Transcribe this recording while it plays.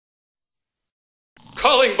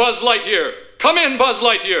Calling Buzz Lightyear. Come in, Buzz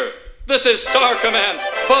Lightyear. This is Star Command.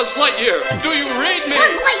 Buzz Lightyear, do you read me?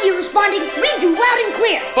 Buzz Lightyear responding. Read you loud and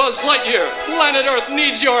clear. Buzz Lightyear, planet Earth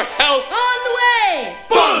needs your help. On the way.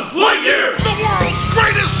 Buzz Lightyear! The world's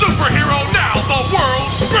greatest superhero, now the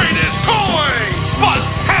world's greatest toy! Buzz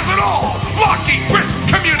has it all! Locking wrist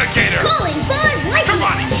communicator! Calling Buzz Lightyear.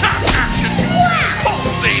 Karate chop action!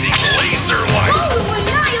 Pulsating laser light! Total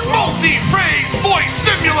annihilation. Multi-phase voice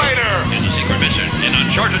simulator! In a secret mission in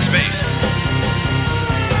uncharted space.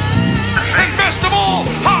 And best of all,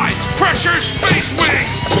 high-pressure space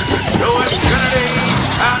wings! To infinity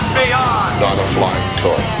and beyond! Not a flying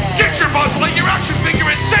toy. Get your Buzz Lightyear action figure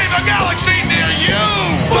and save a galaxy near you!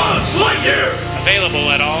 Buzz Lightyear!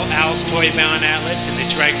 Available at all Al's Toy Bound outlets in the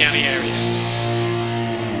Tri-County area.